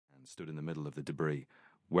stood in the middle of the debris,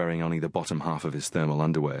 wearing only the bottom half of his thermal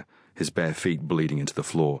underwear, his bare feet bleeding into the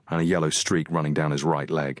floor, and a yellow streak running down his right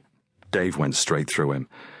leg. Dave went straight through him.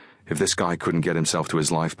 If this guy couldn't get himself to his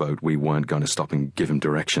lifeboat, we weren't going to stop and give him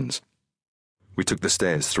directions. We took the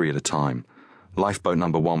stairs 3 at a time. Lifeboat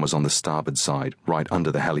number 1 was on the starboard side, right under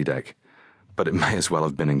the helideck, but it may as well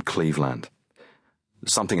have been in Cleveland.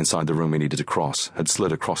 Something inside the room we needed to cross had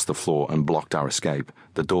slid across the floor and blocked our escape.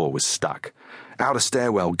 The door was stuck. "Outer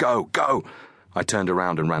stairwell, go, go!" I turned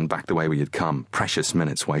around and ran back the way we had come, precious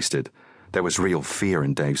minutes wasted. There was real fear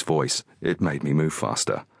in Dave's voice. It made me move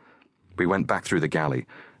faster. We went back through the galley.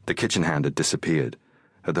 The kitchen hand had disappeared.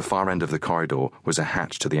 At the far end of the corridor was a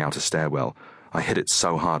hatch to the outer stairwell. I hit it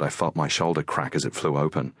so hard I felt my shoulder crack as it flew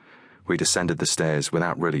open. We descended the stairs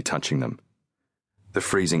without really touching them. The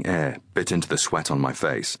freezing air bit into the sweat on my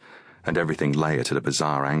face, and everything lay at a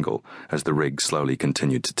bizarre angle as the rig slowly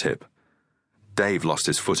continued to tip. Dave lost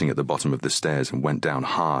his footing at the bottom of the stairs and went down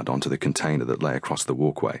hard onto the container that lay across the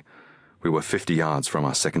walkway. We were 50 yards from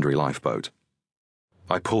our secondary lifeboat.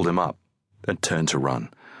 I pulled him up and turned to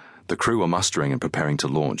run. The crew were mustering and preparing to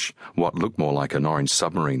launch what looked more like an orange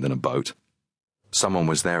submarine than a boat. Someone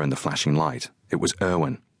was there in the flashing light. It was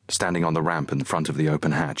Irwin, standing on the ramp in front of the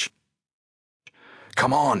open hatch.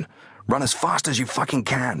 "Come on! Run as fast as you fucking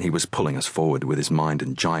can!" He was pulling us forward with his mind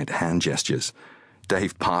and giant hand gestures.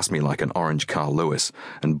 Dave passed me like an orange Carl Lewis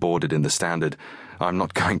and boarded in the standard "I'm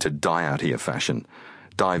not going to die out here" fashion,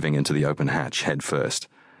 diving into the open hatch head first.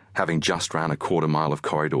 Having just ran a quarter-mile of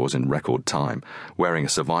corridors in record time, wearing a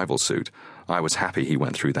survival suit, I was happy he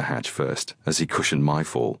went through the hatch first, as he cushioned my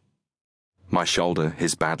fall. My shoulder,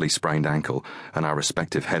 his badly sprained ankle, and our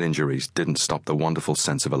respective head injuries didn't stop the wonderful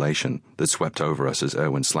sense of elation that swept over us as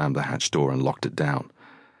Irwin slammed the hatch door and locked it down.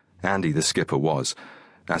 Andy, the skipper, was,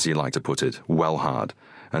 as he liked to put it, well hard,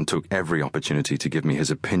 and took every opportunity to give me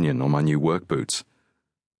his opinion on my new work boots.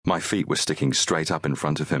 My feet were sticking straight up in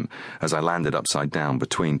front of him as I landed upside down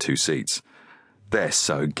between 2 seats. "They're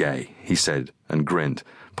so gay," he said, and grinned,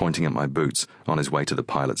 pointing at my boots on his way to the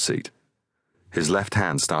pilot's seat. His left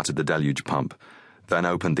hand started the deluge pump, then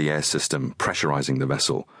opened the air system, pressurizing the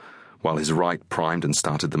vessel, while his right primed and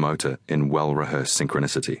started the motor in well-rehearsed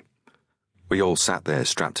synchronicity. We all sat there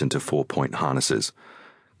strapped into 4-point harnesses,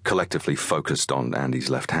 collectively focused on Andy's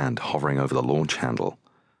left hand hovering over the launch handle.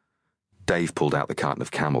 Dave pulled out the carton of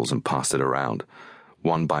Camels and passed it around.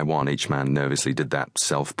 One by one, each man nervously did that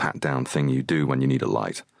self-pat-down thing you do when you need a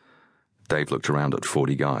light. Dave looked around at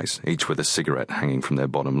 40 guys, each with a cigarette hanging from their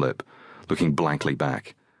bottom lip, looking blankly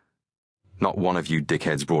back. "Not one of you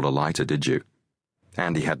dickheads brought a lighter, did you?"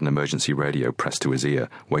 Andy had an emergency radio pressed to his ear,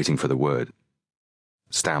 waiting for the word.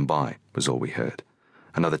 "Stand by," was all we heard.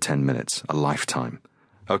 Another 10 minutes, a lifetime.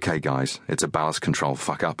 "Okay, guys, it's a ballast control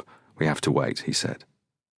fuck-up. We have to wait," he said.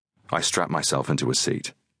 I strapped myself into a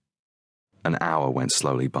seat. An hour went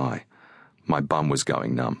slowly by. My bum was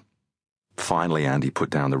going numb. Finally, Andy put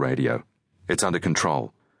down the radio. "It's under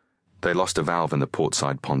control." They lost a valve and the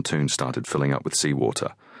portside pontoon started filling up with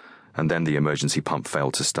seawater, and then the emergency pump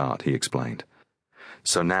failed to start, he explained.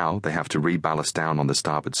 "So now they have to reballast down on the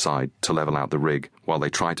starboard side to level out the rig while they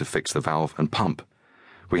try to fix the valve and pump.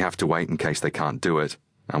 We have to wait in case they can't do it,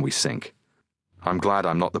 and we sink." "I'm glad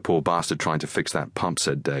I'm not the poor bastard trying to fix that pump,"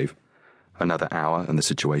 said Dave. Another hour and the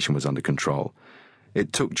situation was under control.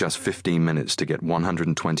 It took just 15 minutes to get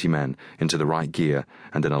 120 men into the right gear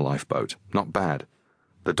and in a lifeboat. Not bad.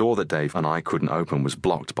 The door that Dave and I couldn't open was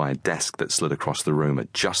blocked by a desk that slid across the room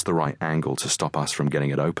at just the right angle to stop us from getting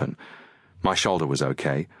it open. My shoulder was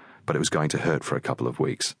okay, but it was going to hurt for a couple of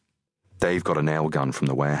weeks. Dave got a nail gun from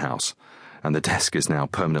the warehouse, and the desk is now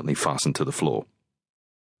permanently fastened to the floor.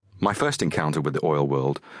 My first encounter with the oil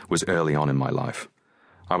world was early on in my life.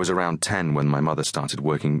 I was around 10 when my mother started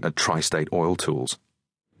working at Tri-State Oil Tools.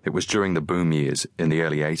 It was during the boom years in the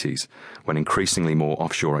early 80s, when increasingly more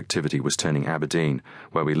offshore activity was turning Aberdeen,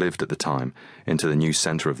 where we lived at the time, into the new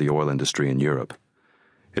centre of the oil industry in Europe.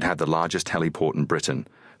 It had the largest heliport in Britain,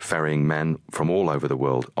 ferrying men from all over the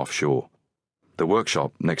world offshore. The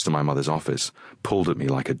workshop next to my mother's office pulled at me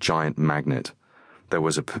like a giant magnet. There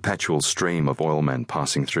was a perpetual stream of oil men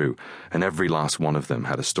passing through, and every last one of them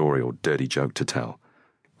had a story or dirty joke to tell.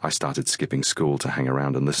 I started skipping school to hang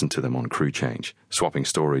around and listen to them on crew change, swapping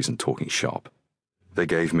stories and talking shop. They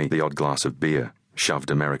gave me the odd glass of beer, shoved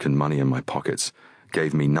American money in my pockets,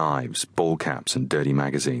 gave me knives, ball caps, and dirty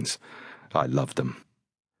magazines. I loved them.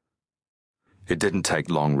 It didn't take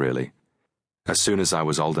long, really. As soon as I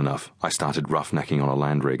was old enough, I started roughnecking on a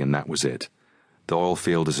land rig, and that was it. The oil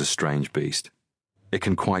field is a strange beast. It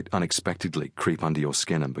can quite unexpectedly creep under your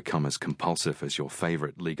skin and become as compulsive as your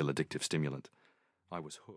favorite legal addictive stimulant. I was hooked.